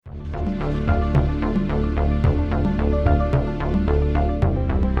Hey,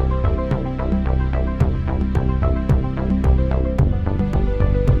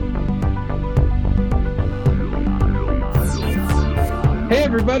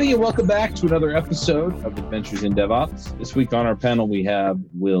 everybody, and welcome back to another episode of Adventures in DevOps. This week on our panel, we have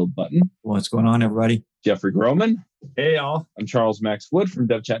Will Button. What's going on, everybody? Jeffrey Groman. Hey, y'all. I'm Charles Max Wood from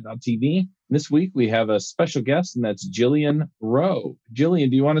DevChat.tv. This week, we have a special guest, and that's Jillian Rowe. Jillian,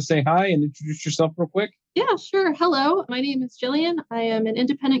 do you want to say hi and introduce yourself real quick? Yeah, sure. Hello, my name is Jillian. I am an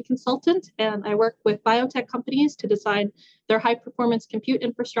independent consultant, and I work with biotech companies to design their high-performance compute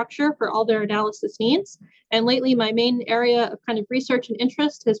infrastructure for all their analysis needs. And lately, my main area of kind of research and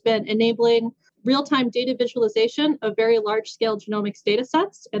interest has been enabling real-time data visualization of very large-scale genomics data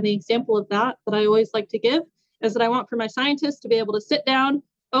sets. And the example of that I always like to give is that I want for my scientists to be able to sit down,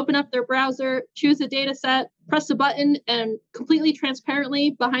 open up their browser, choose a data set, press a button, and completely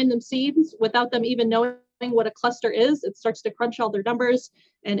transparently behind the scenes, without them even knowing what a cluster is, it starts to crunch all their numbers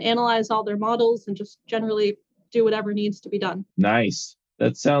and analyze all their models and just generally do whatever needs to be done. Nice.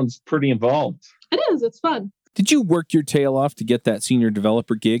 That sounds pretty involved. It is. It's fun. Did you work your tail off to get that senior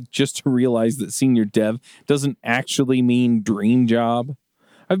developer gig just to realize that senior dev doesn't actually mean dream job?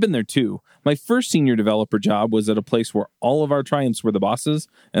 I've been there too. My first senior developer job was at a place where all of our triumphs were the bosses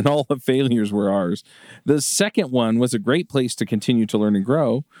and all the failures were ours. The second one was a great place to continue to learn and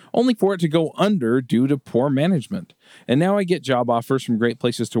grow, only for it to go under due to poor management. And now I get job offers from great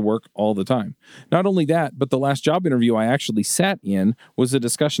places to work all the time. Not only that, but the last job interview I actually sat in was a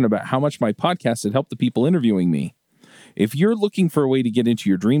discussion about how much my podcast had helped the people interviewing me. If you're looking for a way to get into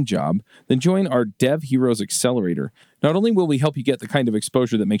your dream job, then join our Dev Heroes Accelerator. Not only will we help you get the kind of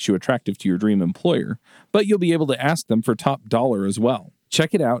exposure that makes you attractive to your dream employer, but you'll be able to ask them for top dollar as well.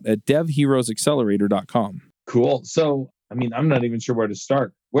 Check it out at devheroesaccelerator.com. Cool. So, I'm not even sure where to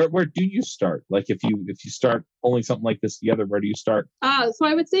start. Where do you start? Like if you start pulling something like this together, where do you start? So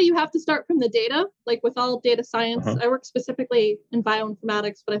I would say you have to start from the data, like with all data science. I work specifically in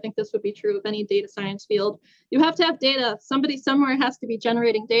bioinformatics, but I think this would be true of any data science field. You have to have data. Somebody somewhere has to be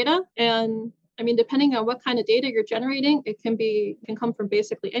generating data. And depending on what kind of data you're generating, it can come from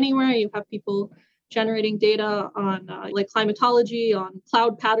basically anywhere. You have people generating data on like climatology, on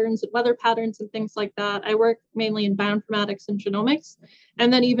cloud patterns and weather patterns and things like that. I work mainly in bioinformatics and genomics.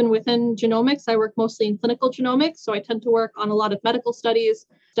 And then even within genomics, I work mostly in clinical genomics. So I tend to work on a lot of medical studies,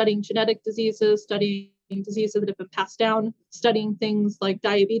 studying genetic diseases, studying diseases that have been passed down, studying things like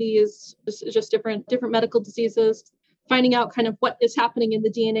diabetes, just different medical diseases, finding out kind of what is happening in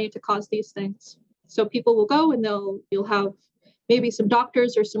the DNA to cause these things. So people will go and you'll have maybe some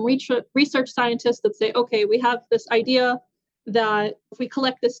doctors or some research scientists that say, okay, we have this idea that if we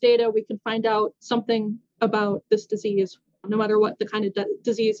collect this data, we can find out something about this disease, no matter what the kind of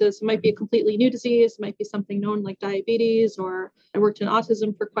disease is. It might be a completely new disease, it might be something known like diabetes, or I worked in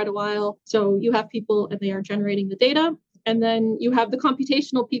autism for quite a while. So you have people and they are generating the data. And then you have the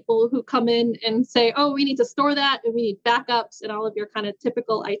computational people who come in and say, oh, we need to store that and we need backups and all of your kind of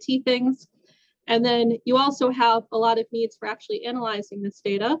typical IT things. And then you also have a lot of needs for actually analyzing this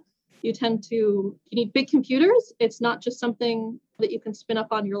data. You need big computers. It's not just something that you can spin up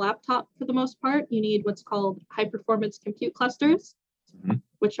on your laptop for the most part. You need what's called high performance compute clusters,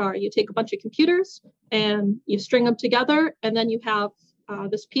 which are you take a bunch of computers and you string them together. And then you have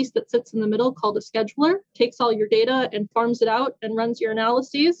this piece that sits in the middle called a scheduler, takes all your data and farms it out and runs your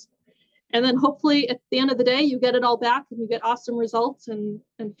analyses. And then hopefully at the end of the day, you get it all back and you get awesome results and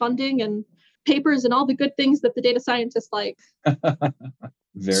funding and papers and all the good things that the data scientists like.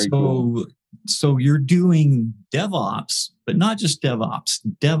 Very cool. So you're doing DevOps, but not just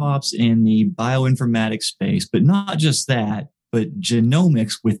DevOps in the bioinformatics space, but not just that, but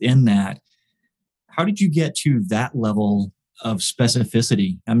genomics within that. How did you get to that level of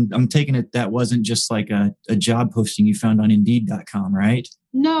specificity? I'm taking it that wasn't just like a job posting you found on Indeed.com, right?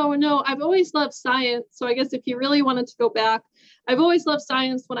 No. I've always loved science. So I guess if you really wanted to go back, I've always loved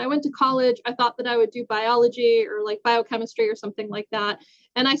science. When I went to college, I thought that I would do biology or like biochemistry or something like that.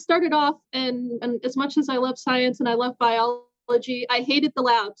 And I started off, and as much as I love science and I love biology, I hated the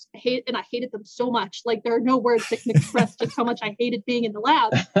labs. I hated them so much. Like there are no words that can express just how much I hated being in the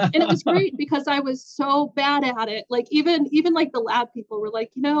lab. And it was great because I was so bad at it. Like even like the lab people were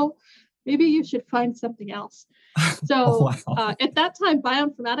like, maybe you should find something else. So at that time,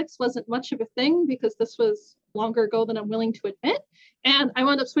 bioinformatics wasn't much of a thing because this was longer ago than I'm willing to admit. And I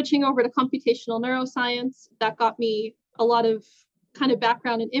wound up switching over to computational neuroscience. That got me a lot of kind of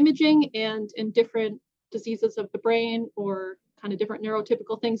background in imaging and in different diseases of the brain or kind of different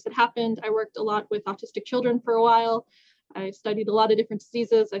neurotypical things that happened. I worked a lot with autistic children for a while. I studied a lot of different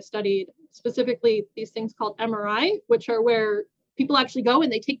diseases. I studied specifically these things called MRI, which are where people actually go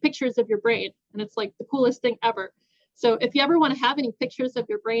and they take pictures of your brain. And it's like the coolest thing ever. So if you ever want to have any pictures of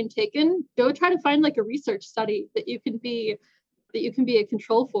your brain taken, go try to find like a research study that you can be a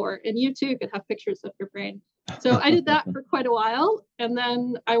control for. And you too could have pictures of your brain. So I did that for quite a while. And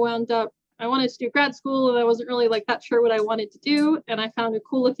then I wanted to do grad school, and I wasn't really like that sure what I wanted to do. And I found a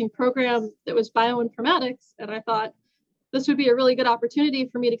cool looking program that was bioinformatics. And I thought this would be a really good opportunity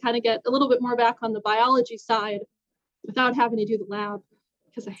for me to kind of get a little bit more back on the biology side without having to do the lab,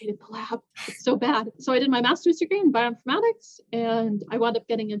 because I hated the lab. It's so bad. So I did my master's degree in bioinformatics, and I wound up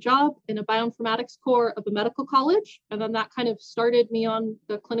getting a job in a bioinformatics core of a medical college. And then that kind of started me on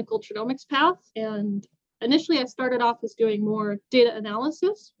the clinical genomics path. And initially I started off as doing more data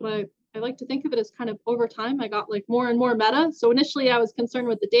analysis, but I like to think of it as kind of over time, I got like more and more meta. So initially I was concerned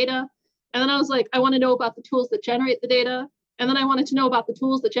with the data. And then I was like, I want to know about the tools that generate the data. And then I wanted to know about the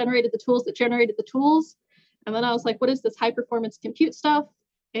tools that generated the tools that generated the tools. And then I was like, what is this high performance compute stuff?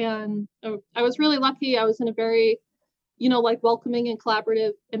 And I was really lucky. I was in a very, like welcoming and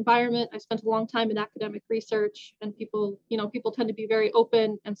collaborative environment. I spent a long time in academic research, and people tend to be very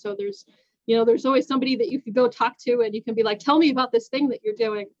open. And so there's always somebody that you could go talk to, and you can be like, tell me about this thing that you're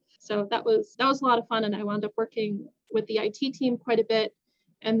doing. So that was a lot of fun. And I wound up working with the IT team quite a bit.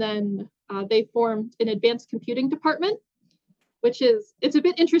 And then they formed an advanced computing department, it's a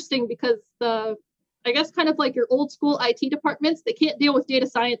bit interesting because I guess kind of like your old school IT departments, they can't deal with data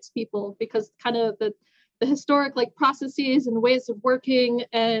science people because kind of the historic like processes and ways of working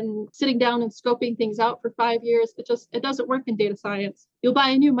and sitting down and scoping things out for 5 years, it doesn't work in data science. You'll buy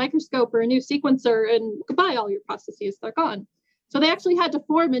a new microscope or a new sequencer and goodbye, all your processes, they're gone. So they actually had to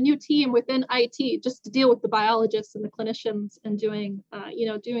form a new team within IT just to deal with the biologists and the clinicians and doing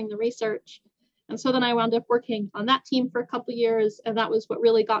the research. And so then I wound up working on that team for a couple of years. And that was what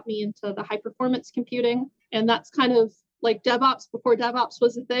really got me into the high performance computing. And that's kind of like DevOps before DevOps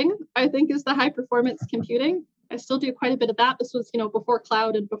was a thing, I think, is the high performance computing. I still do quite a bit of that. This was, before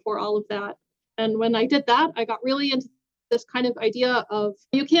cloud and before all of that. And when I did that, I got really into this kind of idea of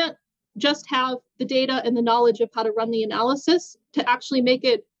you can't just have the data and the knowledge of how to run the analysis to actually make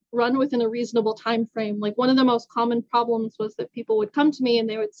it run within a reasonable time frame. Like one of the most common problems was that people would come to me and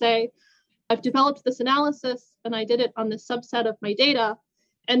they would say, I've developed this analysis and I did it on this subset of my data.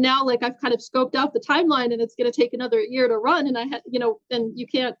 And now like I've kind of scoped out the timeline and it's going to take another year to run. And I had, and you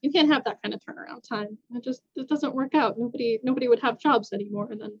can't have that kind of turnaround time. It doesn't work out. Nobody would have jobs anymore,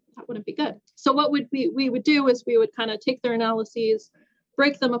 and then that wouldn't be good. So what we would do is we would kind of take their analyses,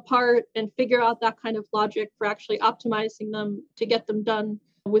 break them apart, and figure out that kind of logic for actually optimizing them to get them done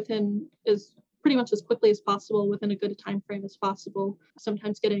within pretty much as quickly as possible, within a good time frame as possible,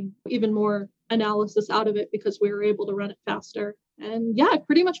 sometimes getting even more analysis out of it because we were able to run it faster. And yeah, I've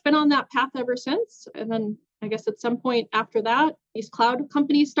pretty much been on that path ever since. And then I guess at some point after that, these cloud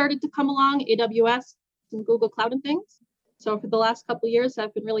companies started to come along, AWS and Google Cloud and things. So for the last couple of years,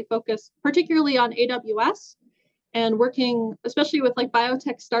 I've been really focused particularly on AWS and working, especially with like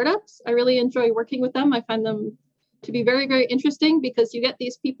biotech startups. I really enjoy working with them. I find them to be very, very interesting because you get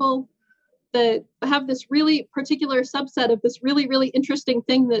these people that have this really particular subset of this really, really interesting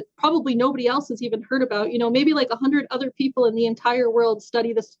thing that probably nobody else has even heard about. Maybe like 100 other people in the entire world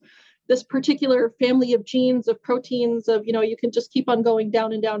study this particular family of genes, of proteins, of, you can just keep on going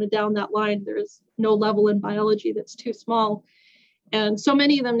down and down and down that line. There's no level in biology that's too small. And so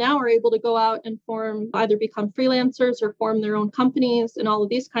many of them now are able to go out and either become freelancers or form their own companies and all of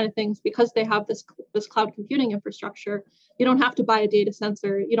these kind of things because they have this cloud computing infrastructure. You don't have to buy a data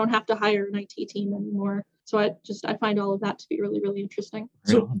sensor. You don't have to hire an IT team anymore. So I find all of that to be really, really interesting.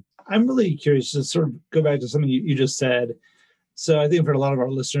 So I'm really curious to sort of go back to something you just said. So I think for a lot of our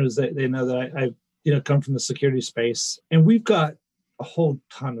listeners, they know that I come from the security space, and we've got a whole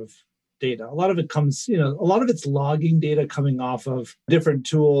ton of data. A lot of it comes, a lot of it's logging data coming off of different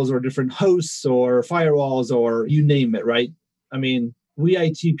tools or different hosts or firewalls or you name it, right? I mean, we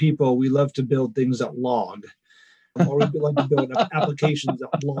IT people, we love to build things that log, or we like to build applications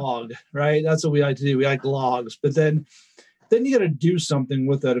that log, right? That's what we like to do. We like logs, but then you got to do something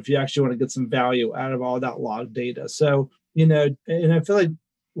with it if you actually want to get some value out of all that log data. So, and I feel like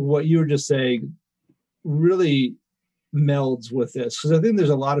what you were just saying really melds with this, because I think there's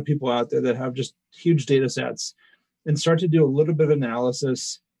a lot of people out there that have just huge data sets and start to do a little bit of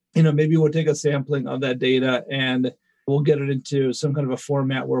analysis. Maybe we'll take a sampling of that data and we'll get it into some kind of a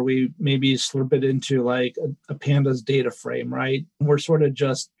format where we maybe slip it into like a pandas data frame, right? We're sort of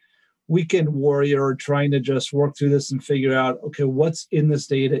just weekend warrior trying to just work through this and figure out, okay, what's in this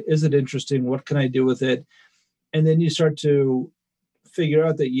data? Is it interesting? What can I do with it? And then you start to figure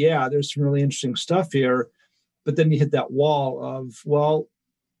out that, yeah, there's some really interesting stuff here. But then you hit that wall of, well,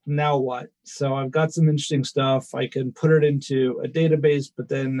 now what? So I've got some interesting stuff. I can put it into a database, but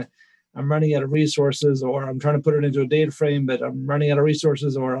then I'm running out of resources, or I'm trying to put it into a data frame, but I'm running out of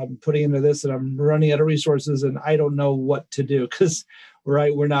resources, or I'm putting into this and I'm running out of resources, and I don't know what to do because,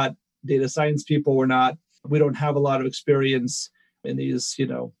 right, we're not data science people. We don't have a lot of experience in these,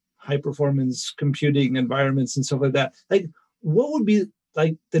 high performance computing environments and stuff like that. Like, what would be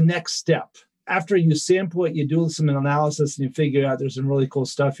like the next step? After you sample it, you do some analysis and you figure out there's some really cool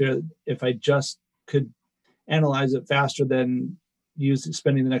stuff here. If I just could analyze it faster than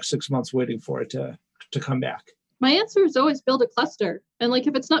spending the next 6 months waiting for it to come back. My answer is always build a cluster. And like,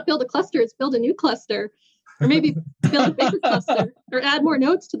 if it's not build a cluster, it's build a new cluster, or maybe build a bigger cluster, or add more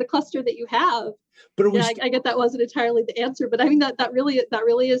nodes to the cluster that you have. But I get that wasn't entirely the answer, but I mean that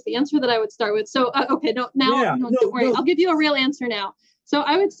really is the answer that I would start with. So okay, don't worry, I'll give you a real answer now. So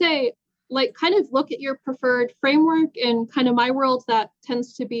I would say, like, kind of look at your preferred framework. In kind of my world, that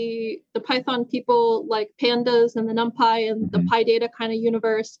tends to be the Python people like pandas and the NumPy and the PyData kind of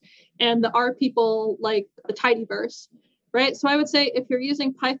universe, and the R people like the tidyverse, right? So I would say if you're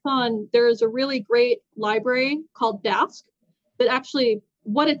using Python, there is a really great library called Dask that actually,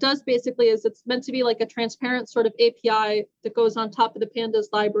 what it does basically is it's meant to be like a transparent sort of API that goes on top of the pandas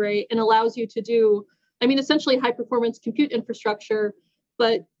library and allows you to do, essentially high performance compute infrastructure,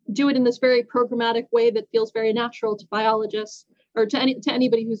 but do it in this very programmatic way that feels very natural to biologists or to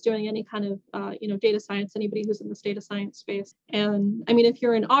anybody who's doing any kind of data science, anybody who's in this data science space. And if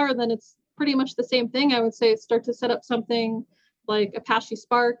you're in R, then it's pretty much the same thing. I would say start to set up something like Apache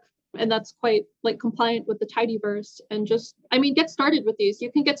Spark, and that's quite like compliant with the tidyverse. And just get started with these.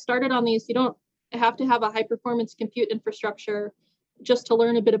 You can get started on these. You don't have to have a high performance compute infrastructure just to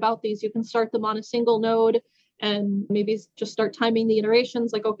learn a bit about these. You can start them on a single node and maybe just start timing the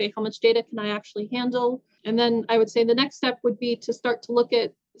iterations, like, okay, how much data can I actually handle? And then I would say the next step would be to start to look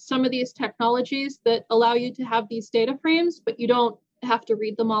at some of these technologies that allow you to have these data frames, but you don't have to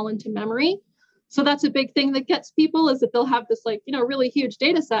read them all into memory. So that's a big thing that gets people, is that they'll have this really huge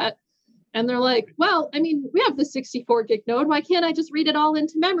data set. And they're like, well, we have the 64 gig node. Why can't I just read it all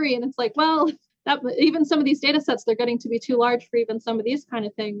into memory? And it's like, well, that even some of these data sets, they're getting to be too large for even some of these kind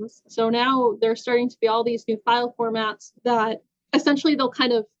of things. So now there's starting to be all these new file formats that essentially they'll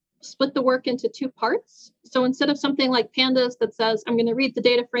kind of split the work into two parts. So instead of something like pandas that says, I'm going to read the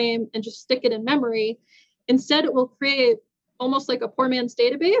data frame and just stick it in memory, instead it will create almost like a poor man's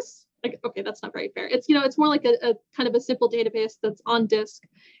database. Like, okay, that's not very fair. It's, it's more like a kind of a simple database that's on disk.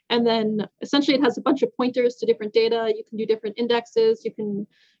 And then essentially it has a bunch of pointers to different data. You can do different indexes. You can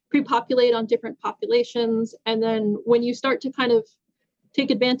pre-populate on different populations. And then when you start to kind of take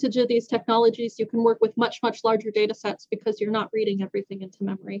advantage of these technologies, you can work with much, much larger data sets because you're not reading everything into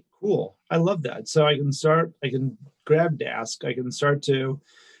memory. Cool. I love that. So I can grab Dask. I can start to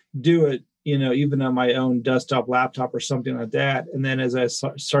do it, even on my own desktop, laptop, or something like that. And then as I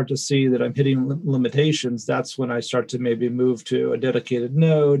start to see that I'm hitting limitations, that's when I start to maybe move to a dedicated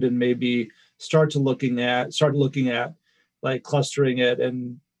node and maybe start looking at like clustering it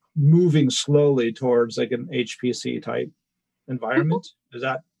and moving slowly towards like an HPC type environment. Is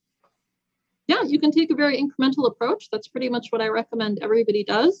that? Yeah, you can take a very incremental approach. That's pretty much what I recommend everybody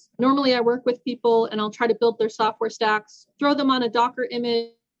does. Normally I work with people and I'll try to build their software stacks, throw them on a Docker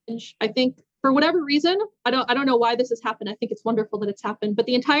image. I think for whatever reason, I don't know why this has happened. I think it's wonderful that it's happened, but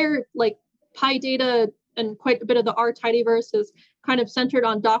the entire like PyData and quite a bit of the R tidyverse is kind of centered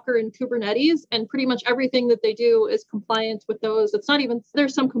on Docker and Kubernetes, and pretty much everything that they do is compliant with those. It's not even,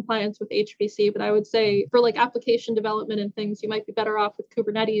 there's some compliance with HPC, but I would say for like application development and things, you might be better off with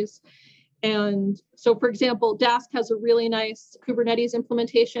Kubernetes. And so, for example, Dask has a really nice Kubernetes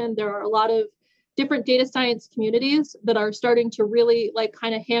implementation. There are a lot of different data science communities that are starting to really like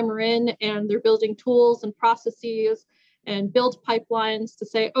kind of hammer in, and they're building tools and processes and build pipelines to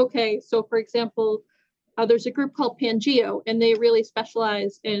say, okay, so for example, there's a group called Pangeo, and they really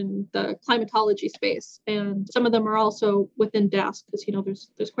specialize in the climatology space. And some of them are also within Dask because,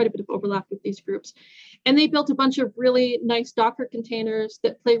 there's quite a bit of overlap with these groups. And they built a bunch of really nice Docker containers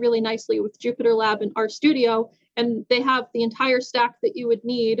that play really nicely with Jupyter Lab and RStudio. And they have the entire stack that you would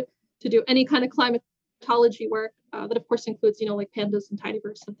need to do any kind of climatology work. That of course includes, like pandas and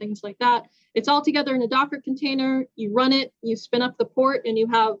tidyverse and things like that. It's all together in a Docker container. You run it, you spin up the port, and you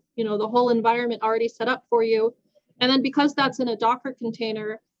have, the whole environment already set up for you. And then because that's in a Docker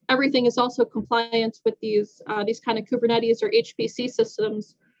container, everything is also compliant with these kind of Kubernetes or HPC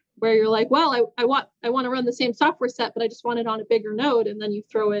systems, where you're like, well, I want to run the same software set, but I just want it on a bigger node, and then you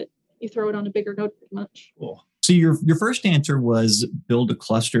throw it on a bigger node pretty much. Cool. So your first answer was build a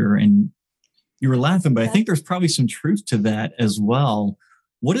cluster, and you were laughing, but I think there's probably some truth to that as well.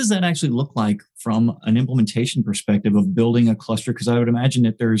 What does that actually look like from an implementation perspective of building a cluster? Because I would imagine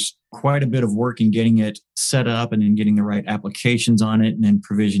that there's quite a bit of work in getting it set up and then getting the right applications on it and then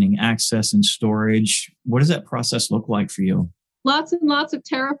provisioning access and storage. What does that process look like for you? Lots and lots of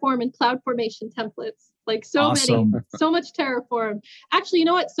Terraform and CloudFormation templates, like so Awesome. many, so much Terraform. Actually, you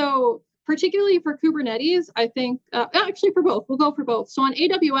know what? So particularly for Kubernetes, I think, actually for both, we'll go for both. So on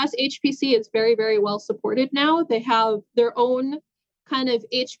AWS, HPC is very, very well supported now. They have their own kind of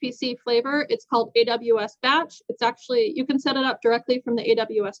HPC flavor. It's called AWS Batch. It's actually, you can set it up directly from the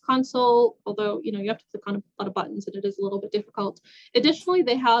AWS console, although, you have to click on a lot of buttons and it is a little bit difficult. Additionally,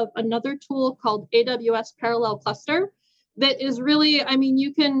 they have another tool called AWS Parallel Cluster that is really,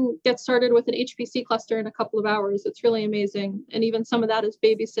 you can get started with an HPC cluster in a couple of hours. It's really amazing. And even some of that is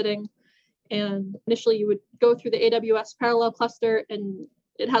babysitting. And initially you would go through the AWS Parallel Cluster, and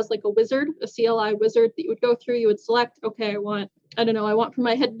it has like a wizard, a CLI wizard that you would go through. You would select, okay, I want for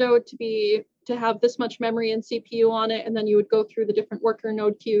my head node to have this much memory and CPU on it. And then you would go through the different worker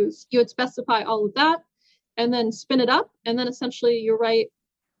node queues. You would specify all of that and then spin it up. And then essentially you write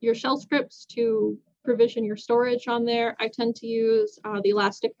your shell scripts to provision your storage on there. I tend to use the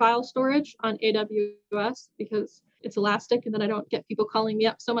Elastic file storage on AWS because it's elastic, and then I don't get people calling me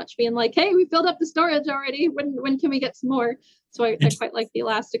up so much being like, hey, we filled up the storage already. When can we get some more? So I quite like the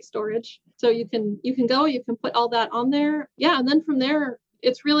elastic storage. So you can put all that on there. Yeah. And then from there,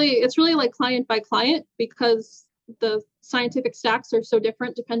 it's really like client by client, because the scientific stacks are so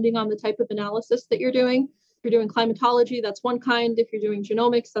different depending on the type of analysis that you're doing. If you're doing climatology, that's one kind. If you're doing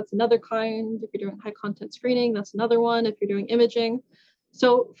genomics, that's another kind. If you're doing high content screening, that's another one. If you're doing imaging.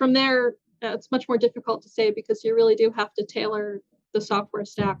 So from there, it's much more difficult to say, because you really do have to tailor the software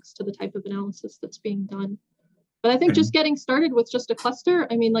stacks to the type of analysis that's being done. But I think just getting started with just a cluster,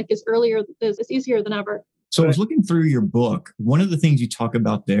 is easier than ever. So I was looking through your book. One of the things you talk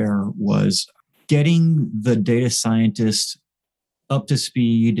about there was getting the data scientists up to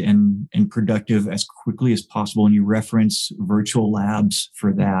speed and productive as quickly as possible. And you reference virtual labs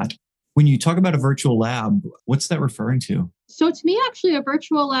for that. When you talk about a virtual lab, what's that referring to? So to me, actually, a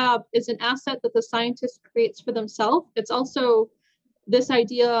virtual lab is an asset that the scientist creates for themselves. It's also this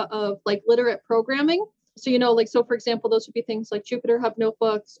idea of like literate programming. So, so for example, those would be things like Jupyter Hub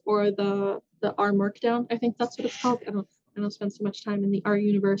notebooks or the R Markdown. I think that's what it's called. I don't spend so much time in the R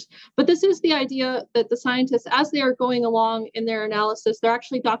universe. But this is the idea that the scientists, as they are going along in their analysis, they're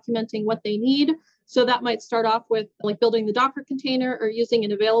actually documenting what they need. So that might start off with like building the Docker container or using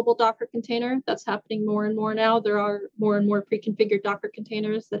an available Docker container. That's happening more and more now. There are more and more pre-configured Docker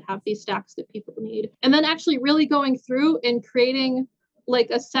containers that have these stacks that people need. And then actually really going through and creating like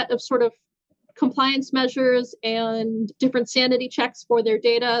a set of sort of compliance measures and different sanity checks for their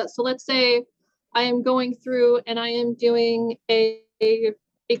data. So let's say I am going through and I am doing a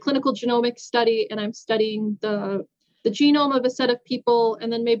clinical genomic study, and I'm studying the genome of a set of people.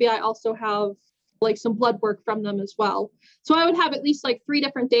 And then maybe I also have like some blood work from them as well. So I would have at least like 3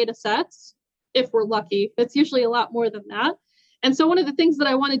 different data sets if we're lucky. It's usually a lot more than that. And so one of the things that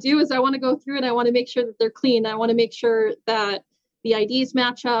I want to do is I want to go through and I want to make sure that they're clean. I want to make sure that the IDs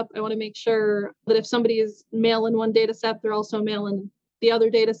match up. I want to make sure that if somebody is male in one data set, they're also male in the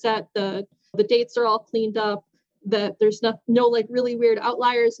other data set. The dates are all cleaned up, that there's no like really weird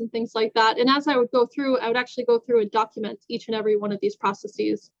outliers and things like that. And as I would go through, I would actually go through and document each and every one of these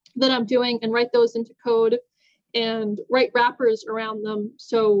processes that I'm doing and write those into code and write wrappers around them.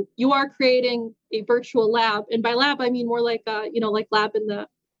 So you are creating a virtual lab. And by lab, I mean more like, like lab in the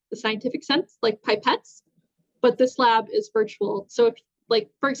scientific sense, like pipettes. But this lab is virtual. So if, like,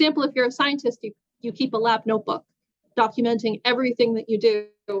 for example, if you're a scientist, you keep a lab notebook documenting everything that you do.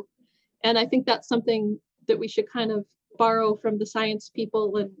 And I think that's something that we should kind of borrow from the science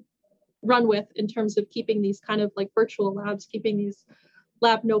people and run with in terms of keeping these kind of like virtual labs, keeping these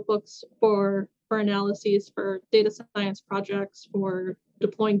lab notebooks for analyses, for data science projects, for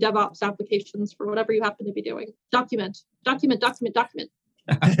deploying DevOps applications, for whatever you happen to be doing. Document.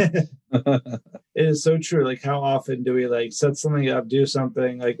 It is so true. Like, how often do we like set something up, do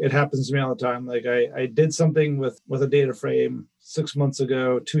something? Like, it happens to me all the time. Like, I did something with a data frame 6 months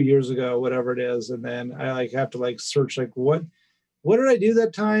ago, 2 years ago, whatever it is, and then I like have to like search like what did I do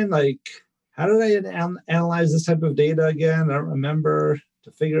that time? Like, how did I analyze this type of data again? I don't remember,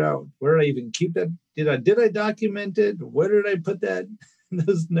 to figure out where did I even keep that. Did I document it? Where did I put that?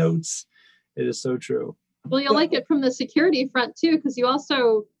 Those notes. It is so true. Well, you'll like it from the security front too, because you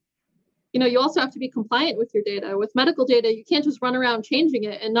also, you also have to be compliant with your data. With medical data, you can't just run around changing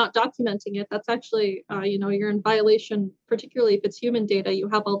it and not documenting it. That's actually, you're in violation, particularly if it's human data. You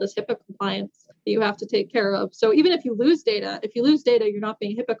have all this HIPAA compliance that you have to take care of. So even if you lose data, you're not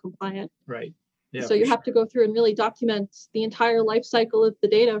being HIPAA compliant. Right. Yeah, so you have to go through and really document the entire life cycle of the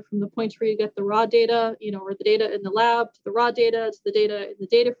data, from the points where you get the raw data, or the data in the lab, to the raw data, to the data in the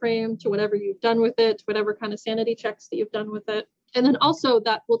data frame, to whatever you've done with it, to whatever kind of sanity checks that you've done with it. And then also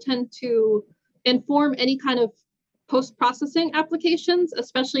that will tend to inform any kind of post-processing applications,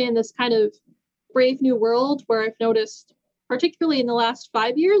 especially in this kind of brave new world where I've noticed, particularly in the last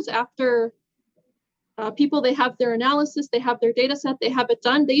 5 years, after people, they have their analysis, they have their data set, they have it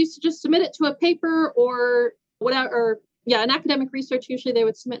done. They used to just submit it to a paper or whatever, in academic research, usually they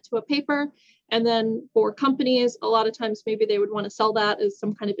would submit to a paper. And then for companies, a lot of times maybe they would want to sell that as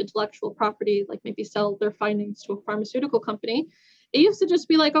some kind of intellectual property, like maybe sell their findings to a pharmaceutical company. It used to just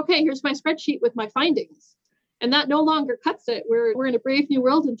be like, okay, here's my spreadsheet with my findings. And that no longer cuts it. We're in a brave new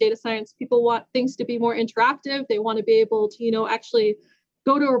world in data science. People want things to be more interactive. They want to be able to, actually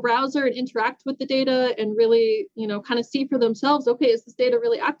go to a browser and interact with the data and really, kind of see for themselves, okay, is this data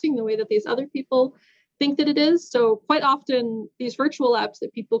really acting the way that these other people think that it is? So quite often these virtual labs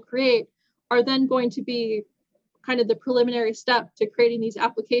that people create are then going to be kind of the preliminary step to creating these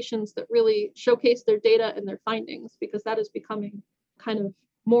applications that really showcase their data and their findings, because that is becoming kind of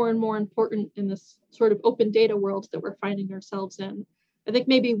more and more important in this sort of open data world that we're finding ourselves in. I think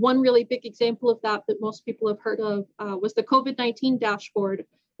maybe one really big example of that most people have heard of was the COVID-19 dashboard,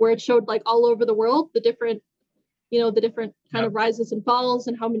 where it showed like all over the world the different kind of rises and falls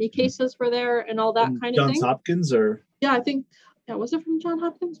and how many cases were there and all that kind of thing. Johns Hopkins, or I think was it from Johns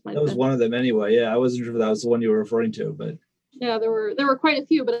Hopkins? That was one of them anyway. Yeah, I wasn't sure if that was the one you were referring to, but there were quite a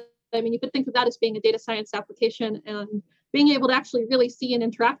few. But I mean, you could think of that as being a data science application and being able to actually really see and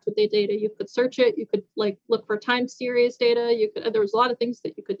interact with the data. You could search it, you could like look for time series data. There was a lot of things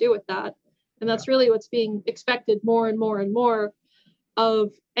that you could do with that. And that's really what's being expected more and more and more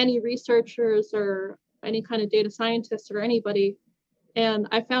of any researchers or any kind of data scientists or anybody. And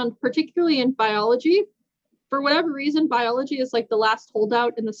I found particularly in biology, for whatever reason, biology is like the last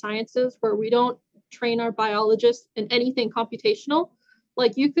holdout in the sciences where we don't train our biologists in anything computational.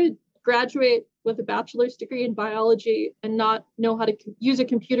 Like you could graduate with a bachelor's degree in biology and not know how to use a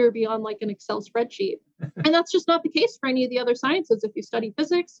computer beyond like an Excel spreadsheet. And that's just not the case for any of the other sciences. If you study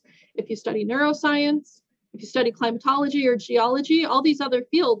physics, if you study neuroscience, if you study climatology or geology, all these other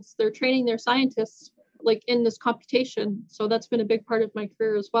fields, they're training their scientists like in this computation. So that's been a big part of my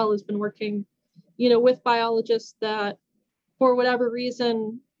career as well, has been working, with biologists that for whatever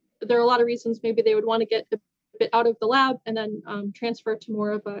reason, there are a lot of reasons maybe they would want to get a bit out of the lab and then transfer to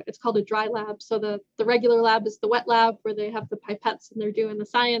more of it's called a dry lab. So the regular lab is the wet lab where they have the pipettes and they're doing the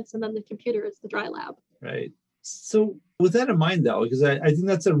science, and then the computer is the dry lab. Right. So with that in mind, though, because I think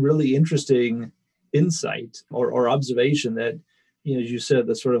that's a really interesting insight or observation that, as you said,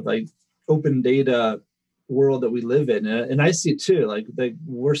 the sort of like open data world that we live in. And I see it too, like the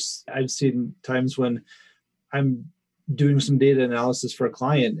worst I've seen times when I'm doing some data analysis for a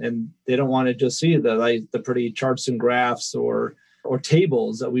client and they don't want to just see the pretty charts and graphs or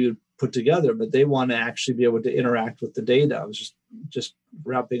tables that we would put together, but they want to actually be able to interact with the data. I was just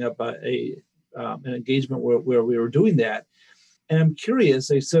wrapping up an engagement where we were doing that. And I'm curious,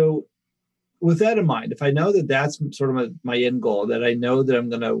 so with that in mind, if I know that that's sort of my end goal, that I know that I'm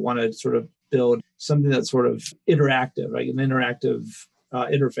going to want to sort of build something that's sort of interactive, like an interactive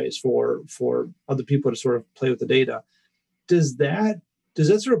interface for other people to sort of play with the data. Does that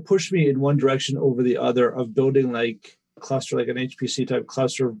sort of push me in one direction over the other of building like a cluster, like an HPC type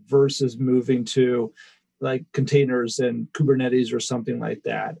cluster versus moving to like containers and Kubernetes or something like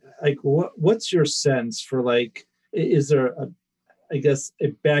that? Like what's your sense for like, is there a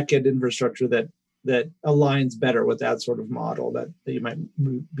back-end infrastructure that aligns better with that sort of model that you might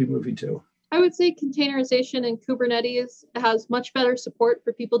be moving to? I would say containerization and Kubernetes has much better support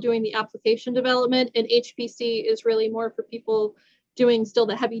for people doing the application development, and HPC is really more for people doing still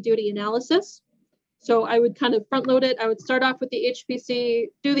the heavy duty analysis. So I would kind of front load it. I would start off with the HPC,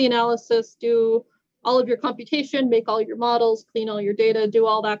 do the analysis, do all of your computation, make all your models, clean all your data, do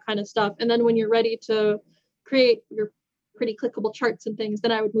all that kind of stuff. And then when you're ready to create your pretty clickable charts and things,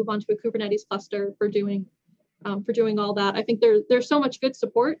 then I would move on to a Kubernetes cluster for doing all that. I think there's so much good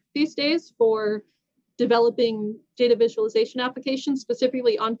support these days for developing data visualization applications,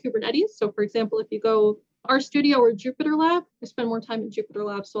 specifically on Kubernetes. So for example, if you go RStudio or Jupyter Lab, I spend more time in Jupyter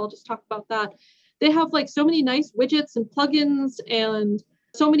Lab, so I'll just talk about that. They have like so many nice widgets and plugins and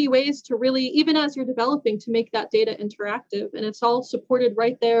so many ways to really, even as you're developing, to make that data interactive. And it's all supported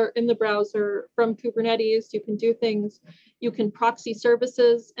right there in the browser from Kubernetes. You can do things, you can proxy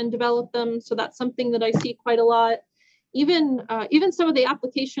services and develop them. So that's something that I see quite a lot. Even some of the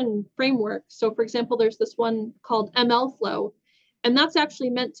application frameworks. So for example, there's this one called MLflow, and that's actually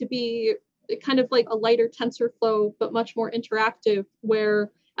meant to be kind of like a lighter TensorFlow, but much more interactive,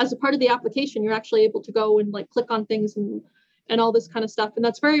 where as a part of the application, you're actually able to go and like click on things and all this kind of stuff. And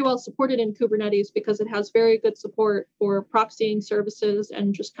that's very well supported in Kubernetes because it has very good support for proxying services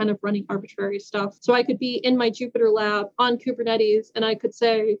and just kind of running arbitrary stuff. So I could be in my Jupyter lab on Kubernetes and I could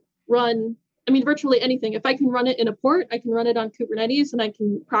say, virtually anything. If I can run it in a port, I can run it on Kubernetes and I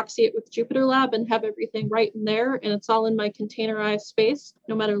can proxy it with Jupyter Lab and have everything right in there. And it's all in my containerized space,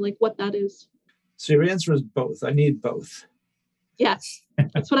 no matter like what that is. So your answer is both. I need both. Yes.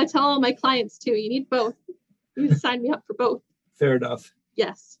 That's what I tell all my clients too. You need both. You need to sign me up for both. Fair enough.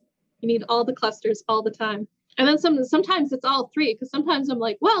 Yes. You need all the clusters all the time. And then sometimes it's all three, because sometimes I'm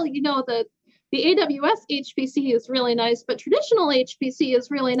like, well, the AWS HPC is really nice, but traditional HPC is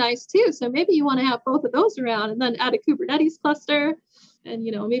really nice too. So maybe you want to have both of those around and then add a Kubernetes cluster. And,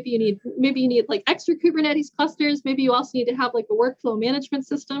 maybe you need like extra Kubernetes clusters. Maybe you also need to have like a workflow management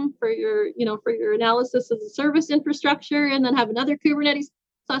system for your analysis as a service infrastructure, and then have another Kubernetes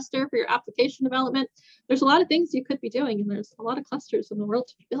cluster for your application development. There's a lot of things you could be doing, and there's a lot of clusters in the world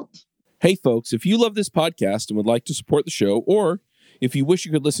to be built. Hey, folks, if you love this podcast and would like to support the show, or if you wish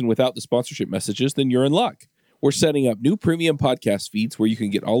you could listen without the sponsorship messages, then you're in luck. We're setting up new premium podcast feeds where you can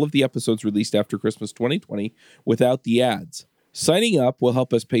get all of the episodes released after Christmas 2020 without the ads. Signing up will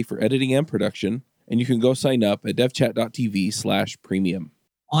help us pay for editing and production, and you can go sign up at devchat.tv/premium.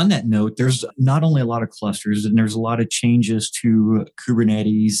 On that note, there's not only a lot of clusters, and there's a lot of changes to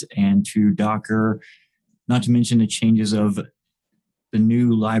Kubernetes and to Docker, not to mention the changes of the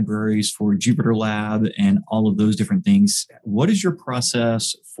new libraries for Jupyter Lab and all of those different things. What does your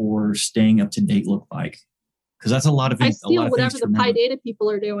process for staying up to date look like? Because that's a lot of things. I steal whatever the PyData people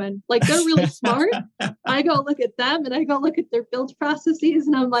are doing. Like, they're really smart. I go look at them and I go look at their build processes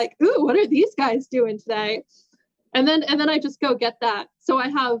and I'm like, ooh, what are these guys doing today? And then I just go get that. So I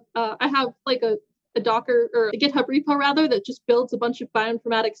have like a Docker or a GitHub repo rather that just builds a bunch of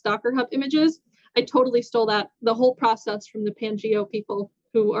bioinformatics Docker Hub images. I totally stole the whole process from the Pangeo people,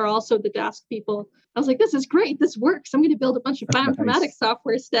 who are also the Dask people. I was like, this is great. This works. I'm going to build a bunch of bioinformatics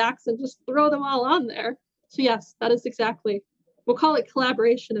software stacks and just throw them all on there. So yes, that is exactly. We'll call it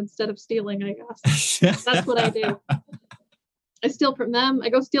collaboration instead of stealing, I guess. That's what I do. I steal from them. I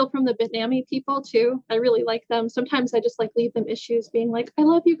go steal from the Bitnami people too. I really like them. Sometimes I just like leave them issues being like, I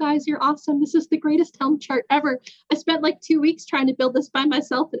love you guys. You're awesome. This is the greatest Helm chart ever. I spent like 2 weeks trying to build this by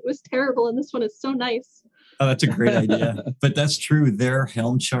myself and it was terrible. And this one is so nice. Oh, that's a great idea. But that's true. Their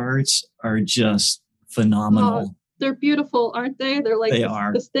Helm charts are just phenomenal. They're beautiful, aren't they? They're like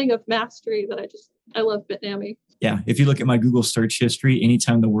this thing of mastery that I love Bitnami. Yeah. If you look at my Google search history,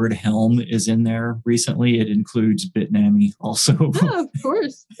 anytime the word Helm is in there recently, it includes Bitnami also. Yeah, of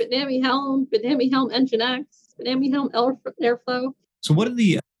course. Bitnami Helm Nginx, Bitnami Helm Airflow. So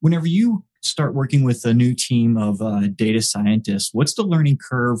whenever you start working with a new team of data scientists, what's the learning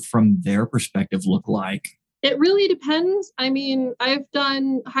curve from their perspective look like? It really depends. I mean, I've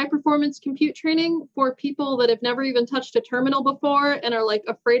done high performance compute training for people that have never even touched a terminal before and are like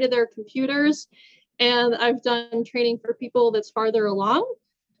afraid of their computers. And I've done training for people that's farther along.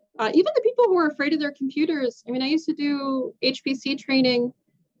 Even the people who are afraid of their computers. I mean, I used to do HPC training,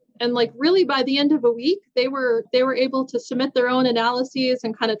 and like really by the end of a week, they were able to submit their own analyses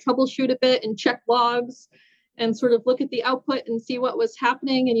and kind of troubleshoot a bit and check logs and sort of look at the output and see what was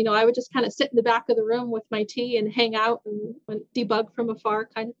happening. And, I would just kind of sit in the back of the room with my tea and hang out and debug from afar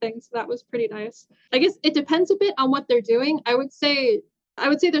kind of thing. So that was pretty nice. I guess it depends a bit on what they're doing. I would say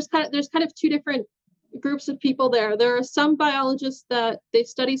there's kind of two different groups of people there. There are some biologists that they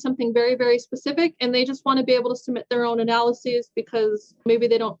study something very, very specific and they just want to be able to submit their own analyses because maybe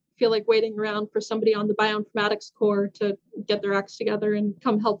they don't feel like waiting around for somebody on the bioinformatics core to get their acts together and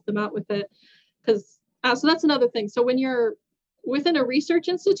come help them out with it. So that's another thing. So when you're within a research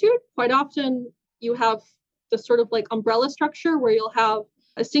institute, quite often you have the sort of like umbrella structure where you'll have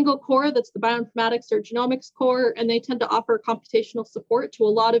a single core that's the bioinformatics or genomics core, and they tend to offer computational support to a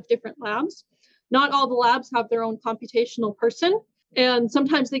lot of different labs. Not all the labs have their own computational person. And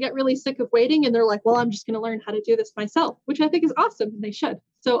sometimes they get really sick of waiting and they're like, well, I'm just going to learn how to do this myself, which I think is awesome. And they should.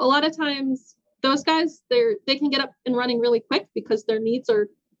 So a lot of times those guys, they can get up and running really quick because their needs are,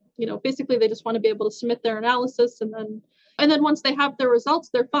 basically they just want to be able to submit their analysis. And then And then once they have their results,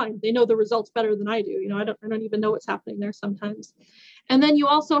 they're fine. They know the results better than I do. You know, I don't even know what's happening there sometimes. And then you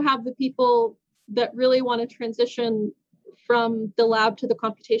also have the people that really want to transition from the lab to the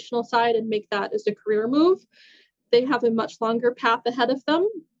computational side and make that as a career move. They have a much longer path ahead of them,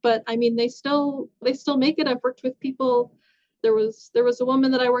 but I mean, they still make it. I've worked with people. There was a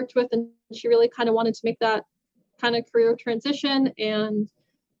woman that I worked with, and she really kind of wanted to make that kind of career transition. And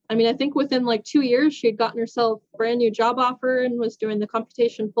I mean, I think within like 2 years, she had gotten herself a brand new job offer and was doing the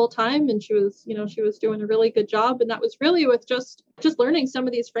computation full time. And she was doing a really good job. And that was really with just learning some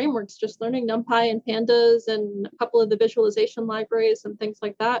of these frameworks, just learning NumPy and Pandas and a couple of the visualization libraries and things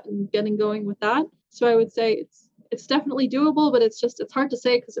like that, and getting going with that. So I would say it's definitely doable, but it's hard to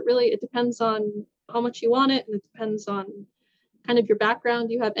say because it depends on how much you want it, and it depends on kind of your background.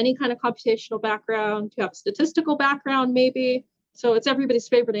 Do you have any kind of computational background? Do you have a statistical background maybe? So it's everybody's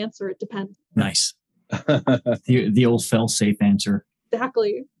favorite answer. It depends. Nice. the old fail-safe answer.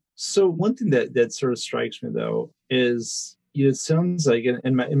 Exactly. So one thing that sort of strikes me though is, it sounds like,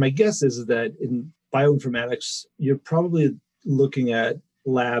 and my guess is that in bioinformatics, you're probably looking at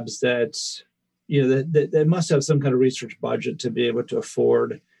labs that that must have some kind of research budget to be able to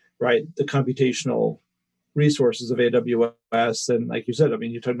afford, right, the computational resources of AWS. And like you said, I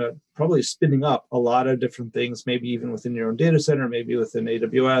mean, you're talking about probably spinning up a lot of different things, maybe even within your own data center, maybe within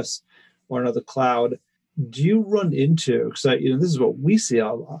AWS or another cloud. Do you run into, because this is what we see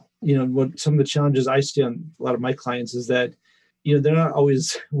a lot, what some of the challenges I see on a lot of my clients is that, they're not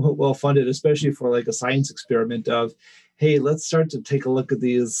always well funded, especially for like a science experiment of, hey, let's start to take a look at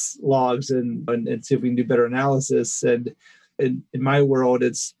these logs and see if we can do better analysis. And in my world,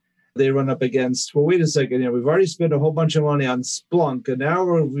 they run up against, well, wait a second, we've already spent a whole bunch of money on Splunk, and now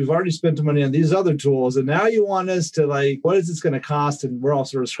we've already spent money on these other tools, and now you want us to what is this going to cost? And we're all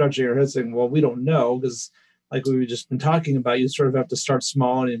sort of scratching our heads saying, well, we don't know, because like we've just been talking about, you sort of have to start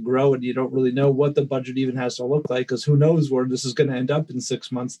small and grow, and you don't really know what the budget even has to look like, because who knows where this is going to end up in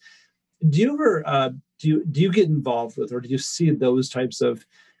 6 months. Do you ever, do you get involved with, or do you see those types of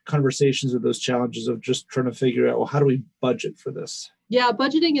conversations or those challenges of just trying to figure out, well, how do we budget for this? Yeah,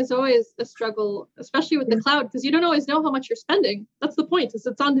 budgeting is always a struggle, especially with the cloud, because you don't always know how much you're spending. That's the point, is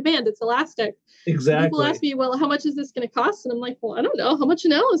it's on demand, it's elastic. Exactly. People ask me, well, how much is this going to cost? And I'm like, well, I don't know. How much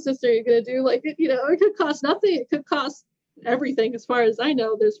analysis are you going to do? It could cost nothing. It could cost everything. As far as I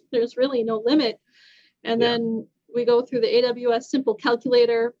know, there's really no limit. And then we go through the AWS simple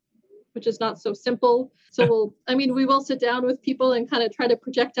calculator, which is not so simple. So we will sit down with people and kind of try to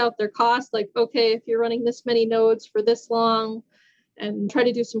project out their costs. Like, okay, if you're running this many nodes for this long, and try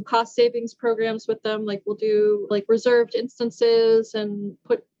to do some cost savings programs with them. Like we'll do like reserved instances and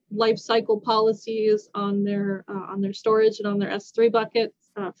put life cycle policies on their storage and on their S3 buckets.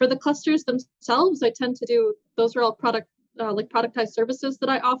 For the clusters themselves, I tend to do, those are all productized services that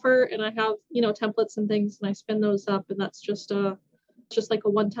I offer, and I have, templates and things, and I spin those up, and that's just like a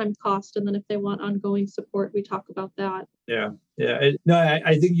one-time cost. And then if they want ongoing support, we talk about that. Yeah.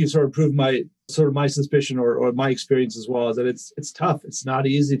 I think you sort of proved my suspicion or my experience as well, is that it's tough. It's not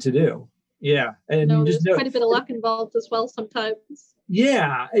easy to do. Yeah. And there's quite a bit of luck involved as well sometimes.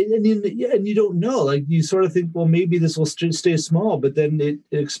 Yeah. And you don't know, like you sort of think, well, maybe this will stay small, but then it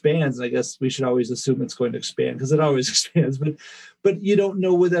expands. And I guess we should always assume it's going to expand, because it always expands, but you don't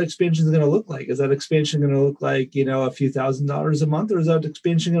know what that expansion is going to look like. Is that expansion going to look like, a few $1,000s a month, or is that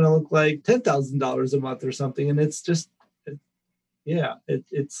expansion going to look like $10,000 a month or something? And it's just,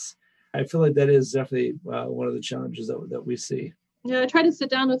 I feel like that is definitely one of the challenges that we see. Yeah, I try to sit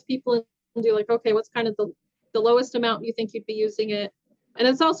down with people and do like, okay, what's kind of the lowest amount you think you'd be using it? And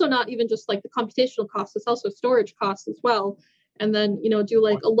it's also not even just like the computational costs, it's also storage costs as well. And then, do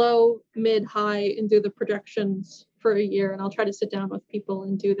like a low, mid, high, and do the projections for a year. And I'll try to sit down with people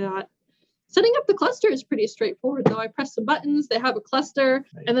and do that. Setting up the cluster is pretty straightforward, though. I press some buttons, they have a cluster,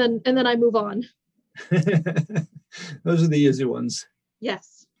 and then I move on. Those are the easy ones.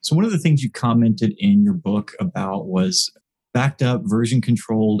 Yes. So one of the things you commented in your book about was backed up, version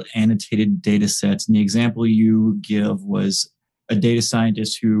controlled, annotated data sets. And the example you give was a data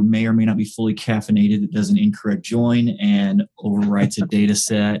scientist who may or may not be fully caffeinated that does an incorrect join and overwrites a data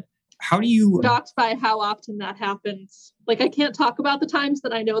set. How do you... Shocked by how often that happens. Like, I can't talk about the times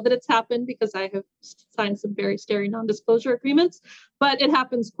that I know that it's happened because I have signed some very scary non-disclosure agreements, but it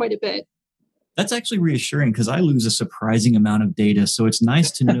happens quite a bit. That's actually reassuring, because I lose a surprising amount of data. So it's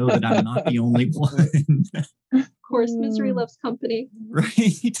nice to know that I'm not the only one. Of course, misery loves company.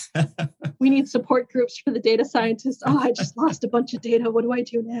 Right. We need support groups for the data scientists. Oh, I just lost a bunch of data. What do I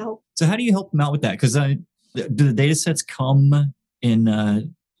do now? So how do you help them out with that? Because do the data sets come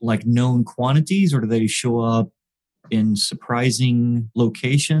in like known quantities, or do they show up in surprising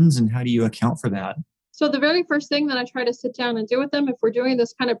locations, and how do you account for that? So the very first thing that I try to sit down and do with them if we're doing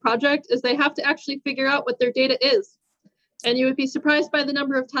this kind of project is they have to actually figure out what their data is. And you would be surprised by the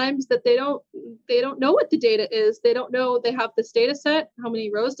number of times that they don't know what the data is. They don't know they have this data set. How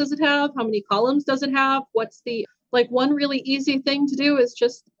many rows does it have? How many columns does it have? What's the, one really easy thing to do is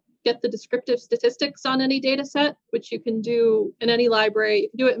just get the descriptive statistics on any data set, which you can do in any library. You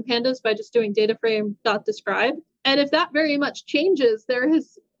can do it in pandas by just doing dataframe.describe. And if that very much changes, there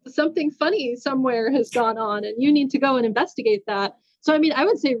is something funny somewhere has gone on and you need to go and investigate that. So, I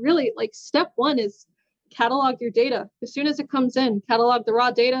would say really step one is catalog your data. As soon as it comes in, catalog the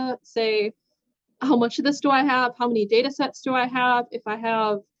raw data, say, how much of this do I have? How many data sets do I have? If I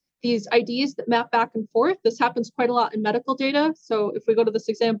have these IDs that map back and forth, this happens quite a lot in medical data. So if we go to this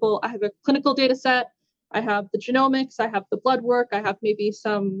example, I have a clinical data set, I have the genomics, I have the blood work, I have maybe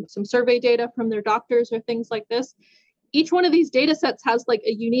some survey data from their doctors or things like this. Each one of these data sets has a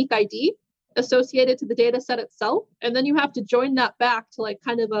unique ID associated to the data set itself. And then you have to join that back to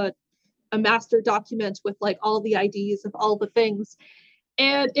kind of a master document with all the IDs of all the things.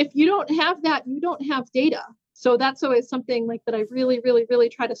 And if you don't have that, you don't have data. So that's always something that I really, really, really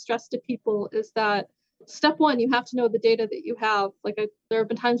try to stress to people is that step one, you have to know the data that you have. There have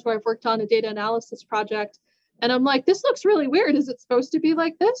been times where I've worked on a data analysis project and I'm like, this looks really weird. Is it supposed to be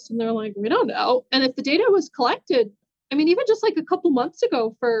like this? And they're like, we don't know. And if the data was collected, even just a couple months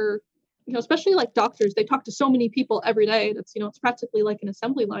ago for, especially doctors, they talk to so many people every day. That's, it's practically like an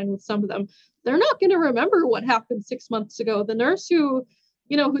assembly line with some of them. They're not going to remember what happened 6 months ago. The nurse who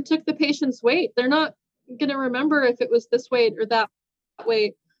took the patient's weight, they're not going to remember if it was this weight or that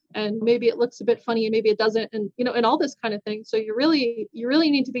weight. And maybe it looks a bit funny and maybe it doesn't. And, and all this kind of thing. So you really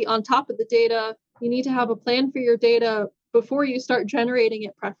need to be on top of the data. You need to have a plan for your data before you start generating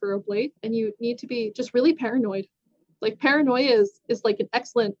it, preferably. And you need to be just really paranoid. Paranoia is an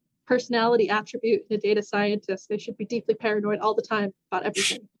excellent personality attribute in a data scientist. They should be deeply paranoid all the time about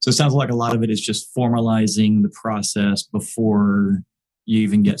everything. So it sounds like a lot of it is just formalizing the process before you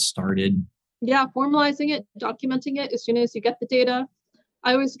even get started. Yeah, formalizing it, documenting it as soon as you get the data.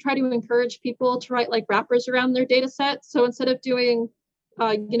 I always try to encourage people to write wrappers around their data set. So instead of doing,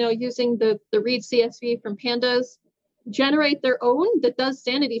 using the read CSV from pandas, generate their own that does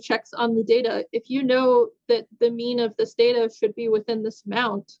sanity checks on the data. If you know that the mean of this data should be within this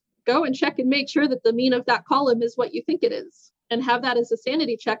amount, go and check and make sure that the mean of that column is what you think it is and have that as a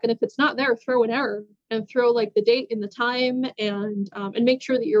sanity check. And if it's not there, throw an error and throw the date and the time and make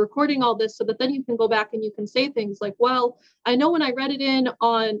sure that you're recording all this so that then you can go back and you can say things like, well, I know when I read it in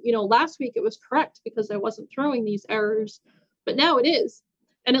on, last week, it was correct because I wasn't throwing these errors, but now it is.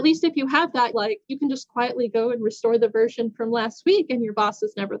 And at least if you have that, you can just quietly go and restore the version from last week and your boss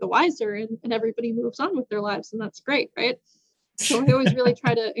is never the wiser and everybody moves on with their lives. And that's great, right? So I always really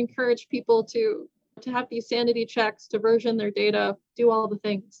try to encourage people to have these sanity checks, to version their data, do all the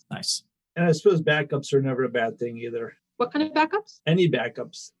things. Nice. And I suppose backups are never a bad thing either. What kind of backups? Any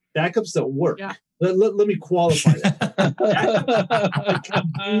backups. Backups that work. Yeah. Let me qualify that.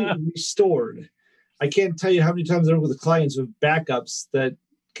 Backups can be restored. I can't tell you how many times I work with clients with backups that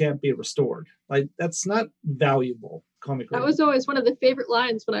can't be restored. That's not valuable. That was always one of the favorite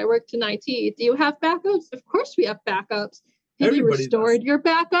lines when I worked in IT. Do you have backups? Of course we have backups. Have you restored your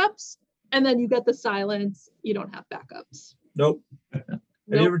backups? And then you get the silence. You don't have backups. Nope. Have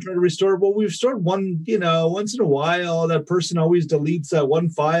you ever tried to restore? Well, we've restored one, once in a while. That person always deletes that one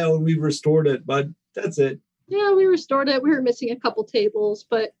file and we've restored it, but that's it. Yeah, we restored it. We were missing a couple tables,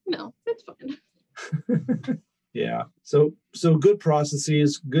 but it's fine. Yeah. So good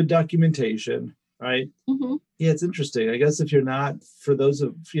processes, good documentation, right? Mm-hmm. Yeah, it's interesting. I guess if you're not, for those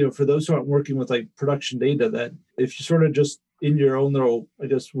who aren't working with production data, that if you're sort of just in your own little,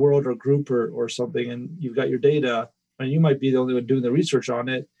 world or group or something, and you've got your data, and you might be the only one doing the research on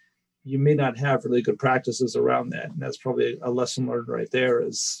it, you may not have really good practices around that. And that's probably a lesson learned right there.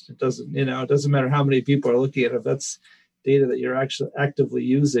 Is it doesn't matter how many people are looking at it. If that's data that you're actually actively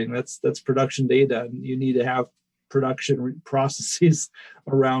using, that's production data, and you need to have production processes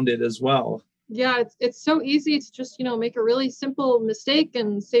around it as well. Yeah, it's so easy to just make a really simple mistake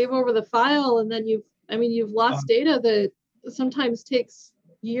and save over the file, and then you've lost data that sometimes takes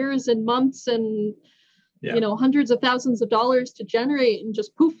years and months and hundreds of thousands of dollars to generate, and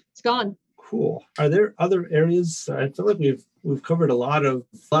just poof, it's gone. Cool. Are there other areas? I feel like we've covered a lot of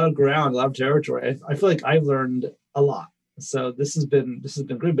ground, a lot of territory. I feel like I've learned a lot. So this has been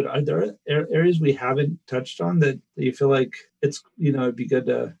great. But are there areas we haven't touched on that you feel like it's it'd be good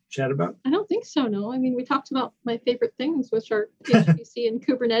to chat about? I don't think so. No. We talked about my favorite things, which are HPC and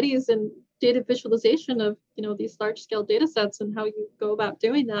Kubernetes, and data visualization of, these large scale data sets and how you go about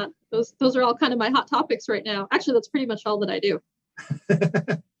doing that. Those are all kind of my hot topics right now. Actually, that's pretty much all that I do.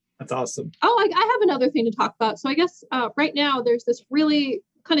 That's awesome. Oh, I have another thing to talk about. So I guess right now there's this really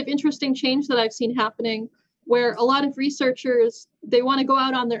kind of interesting change that I've seen happening where a lot of researchers, they want to go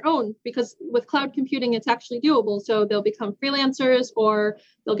out on their own because with cloud computing, it's actually doable. So they'll become freelancers or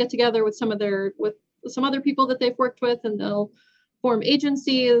they'll get together with some other people that they've worked with and they'll form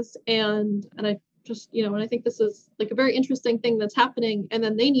agencies. And I just, and I think this is like a very interesting thing that's happening. And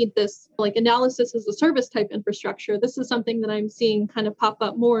then they need this like analysis as a service type infrastructure. This is something that I'm seeing kind of pop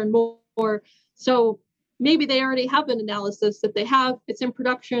up more and more. So maybe they already have an analysis that it's in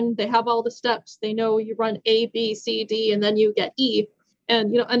production. They have all the steps. They know you run A, B, C, D, and then you get E.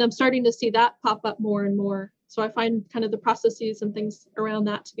 And, and I'm starting to see that pop up more and more. So I find kind of the processes and things around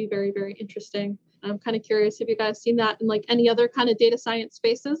that to be very, very interesting. I'm kind of curious, have you guys seen that in like any other kind of data science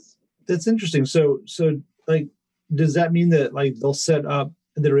spaces? That's interesting. So like, does that mean that like they'll set up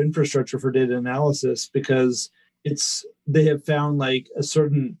their infrastructure for data analysis because they have found like a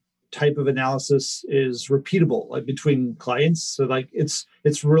certain type of analysis is repeatable, like between clients? So like it's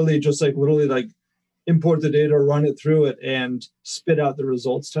really just like literally like import the data, run it through it, and spit out the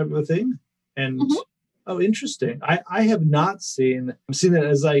results type of a thing. And oh, interesting. I have not seen. I'm seeing that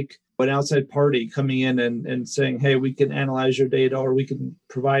as like an outside party coming in and saying, hey, we can analyze your data or we can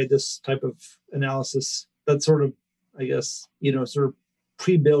provide this type of analysis. That's sort of, I guess, sort of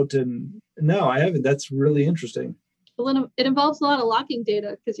pre-built. And no, I haven't. That's really interesting. Well, it involves a lot of logging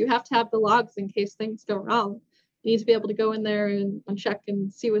data because you have to have the logs in case things go wrong. You need to be able to go in there and check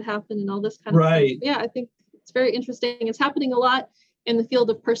and see what happened and all this kind of stuff. Yeah, I think it's very interesting. It's happening a lot in the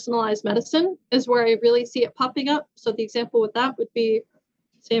field of personalized medicine is where I really see it popping up. So the example with that would be,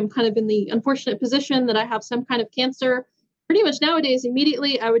 say I'm kind of in the unfortunate position that I have some kind of cancer. Pretty much nowadays,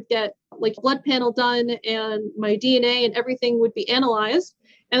 immediately I would get like a blood panel done and my DNA and everything would be analyzed.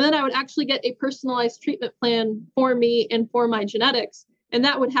 And then I would actually get a personalized treatment plan for me and for my genetics. And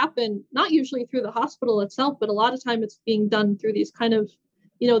that would happen not usually through the hospital itself, but a lot of time it's being done through these kind of,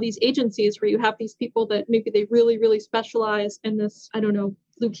 these agencies where you have these people that maybe they really, really specialize in this, I don't know,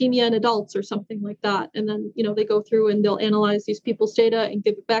 leukemia in adults or something like that. And then, they go through and they'll analyze these people's data and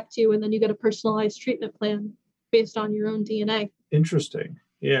give it back to you. And then you get a personalized treatment plan based on your own DNA. Interesting.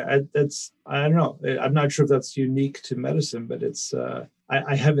 Yeah, I don't know. I'm not sure if that's unique to medicine, but it's,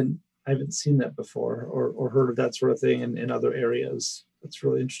 I haven't seen that before or heard of that sort of thing in other areas. That's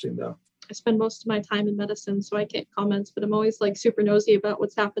really interesting though. I spend most of my time in medicine, so I can't comment, but I'm always like super nosy about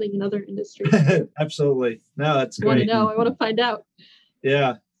what's happening in other industries. Absolutely. No, that's great. I want to know. I want to find out.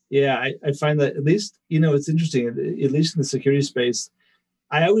 Yeah. I find that at least, it's interesting, at least in the security space,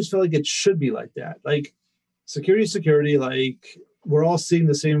 I always felt like it should be like that. Like security, like we're all seeing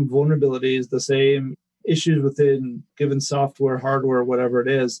the same vulnerabilities, the same issues within given software, hardware, whatever it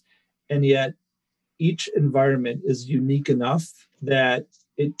is. And yet each environment is unique enough that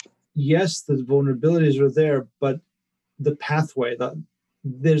yes, the vulnerabilities are there, but the pathway,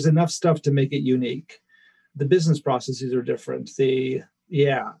 there's enough stuff to make it unique. The business processes are different. The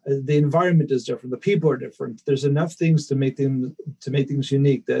environment is different. The people are different. There's enough things to make things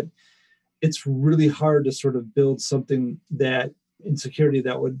unique that it's really hard to sort of build something that in security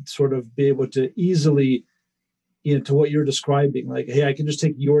that would sort of be able to easily, to what you're describing, like, hey, I can just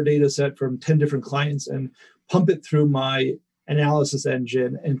take your data set from 10 different clients and pump it through my analysis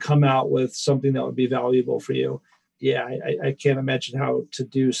engine and come out with something that would be valuable for you. Yeah, I can't imagine how to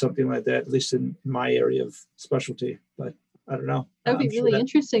do something like that, at least in my area of specialty, but I don't know. That would be really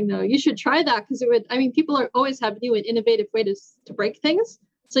interesting though. You should try that because people are always have new and innovative ways to break things.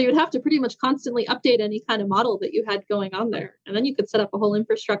 So you would have to pretty much constantly update any kind of model that you had going on there. And then you could set up a whole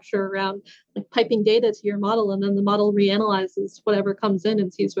infrastructure around like piping data to your model. And then the model reanalyzes whatever comes in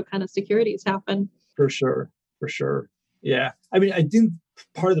and sees what kind of securities happen. For sure. Yeah. I think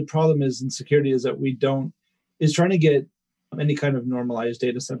part of the problem is in security is that is trying to get any kind of normalized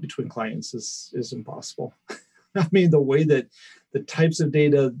data set between clients is impossible. The way that the types of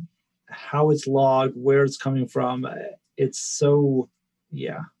data, how it's logged, where it's coming from, it's so,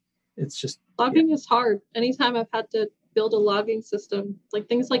 it's just. Logging is hard. Anytime I've had to build a logging system, like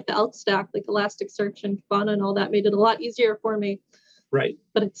things like the Elk stack, like Elasticsearch and Kibana and all that made it a lot easier for me. Right.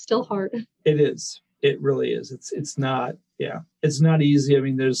 But it's still hard. It is. It really is. It's not. Yeah, it's not easy.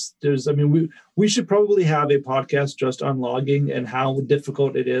 We should probably have a podcast just on logging and how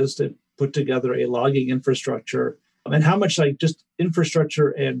difficult it is to put together a logging infrastructure and how much like just infrastructure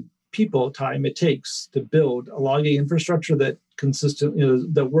and people time it takes to build a logging infrastructure that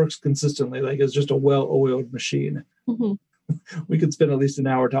that works consistently, like it's just a well-oiled machine. Mm-hmm. we could spend at least an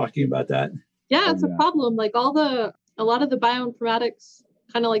hour talking about that. Yeah, it's a problem. Like a lot of the bioinformatics,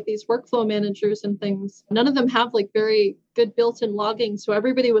 kind of like these workflow managers and things, none of them have like very good built-in logging. So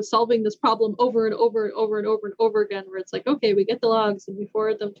everybody was solving this problem over and over and over and over and over again, where it's like, okay, we get the logs and we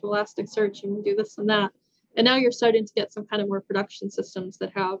forward them to Elasticsearch and we do this and that. And now you're starting to get some kind of more production systems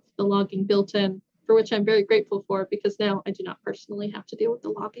that have the logging built in, for which I'm very grateful for, because now I do not personally have to deal with the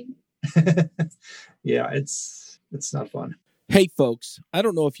logging. Yeah, it's not fun. Hey, folks, I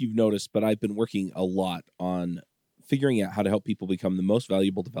don't know if you've noticed, but I've been working a lot on figuring out how to help people become the most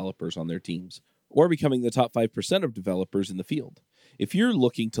valuable developers on their teams, or becoming the top 5% of developers in the field. If you're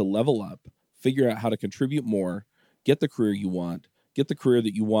looking to level up, figure out how to contribute more, get the career you want, get the career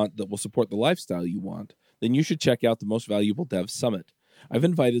that you want that will support the lifestyle you want, then you should check out the Most Valuable Dev Summit. I've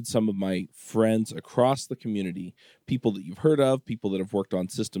invited some of my friends across the community, people that you've heard of, people that have worked on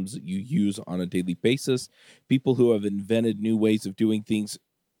systems that you use on a daily basis, people who have invented new ways of doing things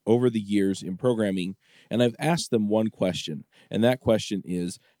over the years in programming, and I've asked them one question, and that question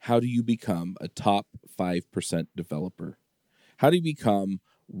is, how do you become a top 5% developer? How do you become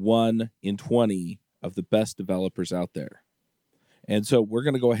 1 in 20 of the best developers out there? And so we're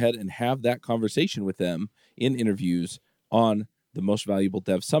going to go ahead and have that conversation with them in interviews on the Most Valuable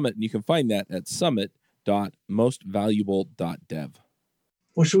Dev Summit, and you can find that at summit.mostvaluable.dev.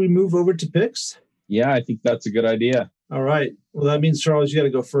 Well, should we move over to picks? Yeah, I think that's a good idea. All right. Well, that means, Charles, you got to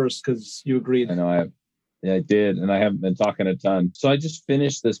go first because you agreed. I know I did, and I haven't been talking a ton. So I just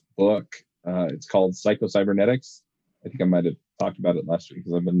finished this book. It's called Psycho-Cybernetics. I think I might have talked about it last week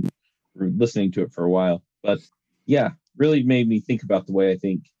because I've been listening to it for a while. But yeah, really made me think about the way I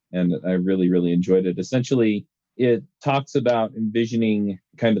think, and I really, really enjoyed it. Essentially, it talks about envisioning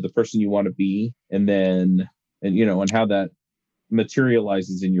kind of the person you want to be, and how that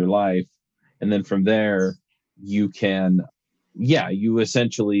materializes in your life. And then from there, you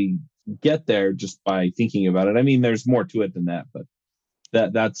essentially get there just by thinking about it. I mean, there's more to it than that, but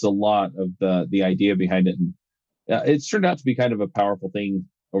that's a lot of the idea behind it. And it's turned out to be kind of a powerful thing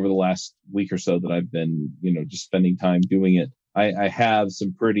over the last week or so that I've been, just spending time doing it. I have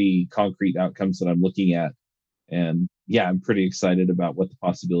some pretty concrete outcomes that I'm looking at. And yeah, I'm pretty excited about what the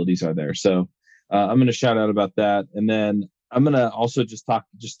possibilities are there. So I'm going to shout out about that. And then I'm going to also just talk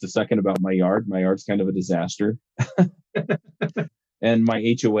just a second about my yard. My yard's kind of a disaster. And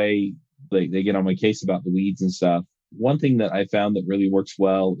my HOA, they get on my case about the weeds and stuff. One thing that I found that really works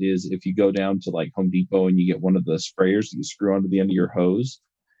well is if you go down to like Home Depot and you get one of the sprayers that you screw onto the end of your hose.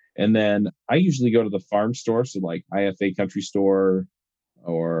 And then I usually go to the farm store, so like IFA Country Store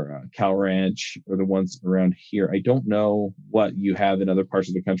or Cal Ranch or the ones around here. I don't know what you have in other parts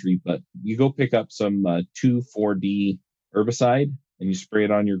of the country, but you go pick up some 2,4-D herbicide and you spray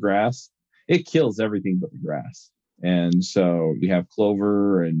it on your grass. It kills everything but the grass. And so we have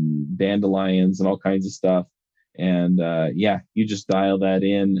clover and dandelions and all kinds of stuff. And you just dial that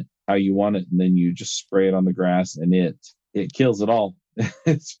in how you want it, and then you just spray it on the grass, and it kills it all.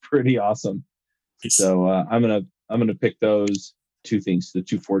 It's pretty awesome. So I'm gonna pick those two things: the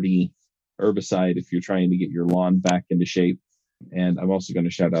 2,4-D herbicide if you're trying to get your lawn back into shape, and I'm also going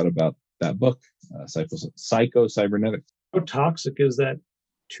to shout out about that book, Psycho-Cybernetics. How toxic is that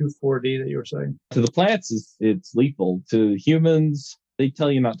 2,4-D that you were saying? To the plants, it's lethal. To humans, they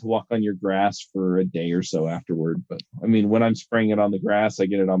tell you not to walk on your grass for a day or so afterward. But I mean, when I'm spraying it on the grass, I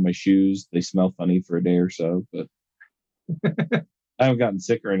get it on my shoes. They smell funny for a day or so, but I haven't gotten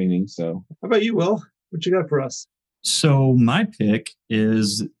sick or anything. So how about you, Will? What you got for us? So my pick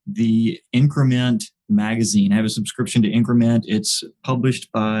is the Increment magazine. I have a subscription to Increment. It's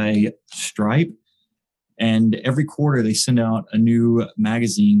published by Stripe. And every quarter they send out a new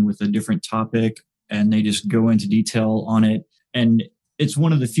magazine with a different topic, and they just go into detail on it. And it's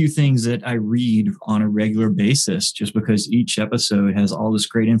one of the few things that I read on a regular basis, just because each episode has all this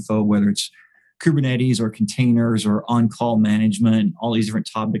great info, whether it's Kubernetes or containers or on-call management, all these different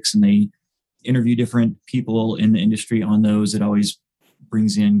topics. And they interview different people in the industry on those. It always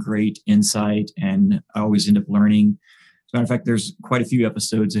brings in great insight, and I always end up learning. As a matter of fact, there's quite a few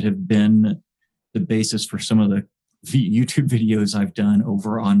episodes that have been the basis for some of the YouTube videos I've done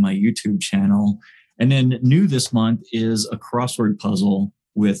over on my YouTube channel. And then new this month is a crossword puzzle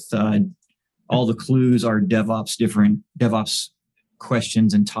with all the clues are different DevOps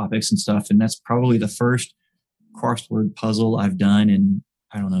questions and topics and stuff. And that's probably the first crossword puzzle I've done in,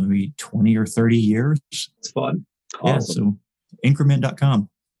 I don't know, maybe 20 or 30 years. It's fun. Yeah, Awesome. so increment.com.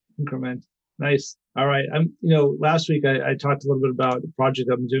 Increment. Nice. All right. Last week I talked a little bit about the project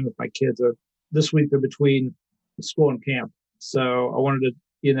I'm doing with my kids. This week they're between school and camp. So I wanted to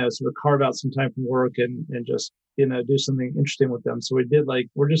sort of carve out some time from work and just, do something interesting with them. So we did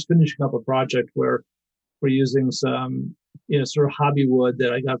we're just finishing up a project where we're using some, sort of hobby wood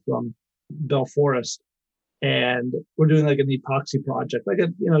that I got from Bell Forest. And we're doing an epoxy project,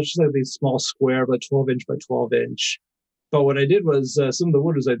 it's just these small square, 12 inch by 12 inch. But what I did was some of the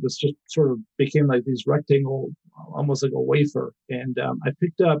wood was this just sort of became these rectangle, almost like a wafer. And I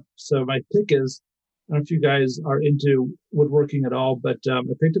picked up, so my pick is, I don't know if you guys are into woodworking at all, but I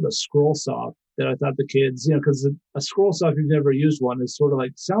picked up a scroll saw that I thought the kids, because a scroll saw, if you've never used one, is sort of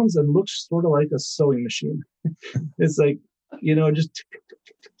sounds and looks sort of like a sewing machine. It's just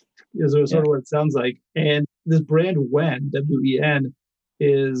is sort of what it sounds like. And this brand Wen, W-E-N,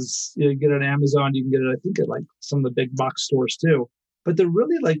 is, you get it on Amazon. You can get it, I think, at some of the big box stores too. But they're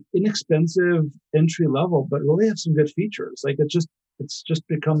really inexpensive entry level, but really have some good features. It's just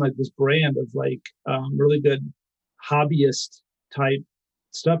become this brand of really good hobbyist type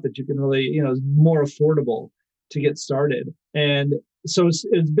stuff that you can really, is more affordable to get started. And so it's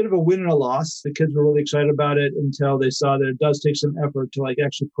a bit of a win and a loss. The kids were really excited about it until they saw that it does take some effort to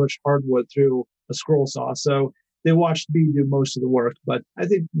actually push hardwood through a scroll saw. So they watched me do most of the work, but I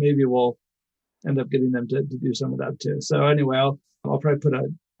think maybe we'll end up getting them to do some of that too. So anyway, I'll probably put a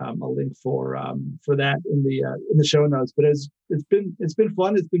link for that in the show notes. But it's been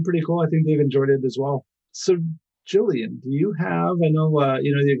fun. It's been pretty cool. I think they've enjoyed it as well. So Jillian, do you have? I know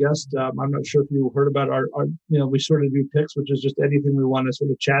the guest. I'm not sure if you heard about our we sort of do picks, which is just anything we want to sort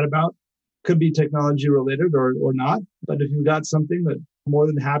of chat about. Could be technology related or not. But if you've got something, that I'm more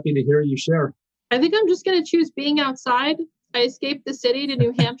than happy to hear you share. I think I'm just going to choose being outside. I escaped the city to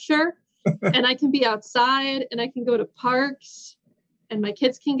New Hampshire, and I can be outside, and I can go to parks, and my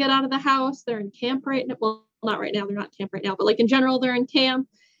kids can get out of the house. They're in camp right now. Well, not right now. They're not camp right now, but in general, they're in camp,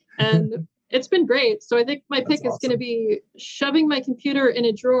 and it's been great. So I think my pick is going to be shoving my computer in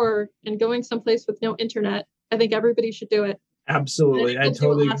a drawer and going someplace with no internet. I think everybody should do it. Absolutely. I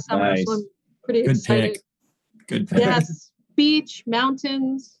totally last summer, so I'm pretty excited. Good pick. Yes. Beach,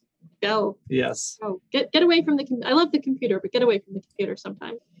 mountains. Go. Yes. Go. Get away from the I love the computer, but get away from the computer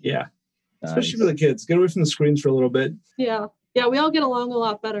sometimes. Yeah. Especially for the kids. Get away from the screens for a little bit. Yeah. Yeah, we all get along a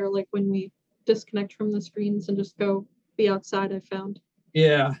lot better when we disconnect from the screens and just go be outside, I found.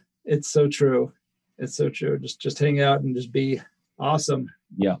 Yeah, it's so true. It's so true. Just hang out and just be awesome.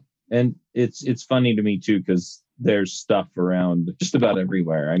 Yeah. And it's funny to me too, because there's stuff around just about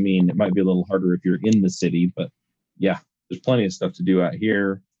everywhere. I mean, it might be a little harder if you're in the city, but yeah, there's plenty of stuff to do out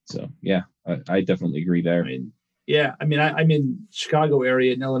here. So yeah, I definitely agree there. I'm in Chicago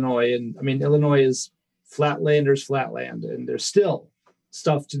area in Illinois, and Illinois is flatlanders, flatland, and there's still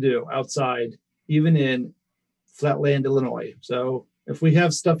stuff to do outside, even in flatland Illinois. So if we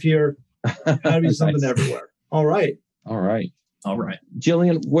have stuff here, gotta be something everywhere. All right.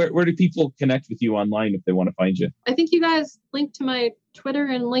 Jillian, where do people connect with you online if they want to find you? I think you guys linked to my Twitter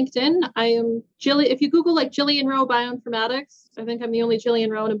and LinkedIn. I am Jillian. If you Google Jillian Rowe BioInformatics, I think I'm the only Jillian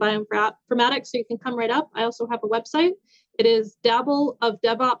Rowe in BioInformatics, so you can come right up. I also have a website. It is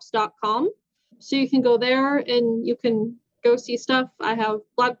dabbleofdevops.com. So you can go there and you can go see stuff. I have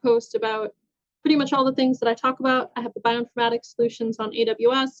blog posts about pretty much all the things that I talk about. I have the bioinformatics solutions on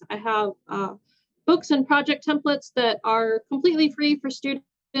AWS. I have books and project templates that are completely free for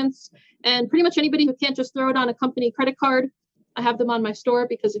students and pretty much anybody who can't just throw it on a company credit card. I have them on my store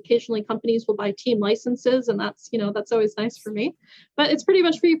because occasionally companies will buy team licenses, and that's always nice for me. But it's pretty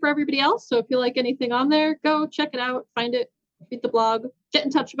much free for everybody else. So if you like anything on there, go check it out, find it, read the blog, get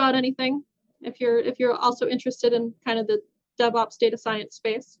in touch about anything. If you're also interested in kind of the DevOps data science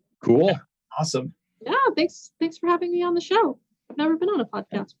space. Cool. Yeah. Awesome. Yeah, thanks for having me on the show. I've never been on a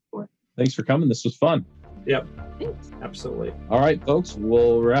podcast before. Thanks for coming. This was fun. Yep. Thanks. Absolutely. All right, folks,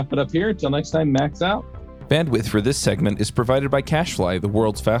 we'll wrap it up here. Until next time, Max out. Bandwidth for this segment is provided by CacheFly, the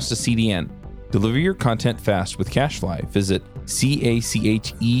world's fastest CDN. Deliver your content fast with CacheFly. Visit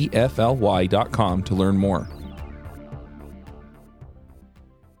CACHEFLY.com to learn more.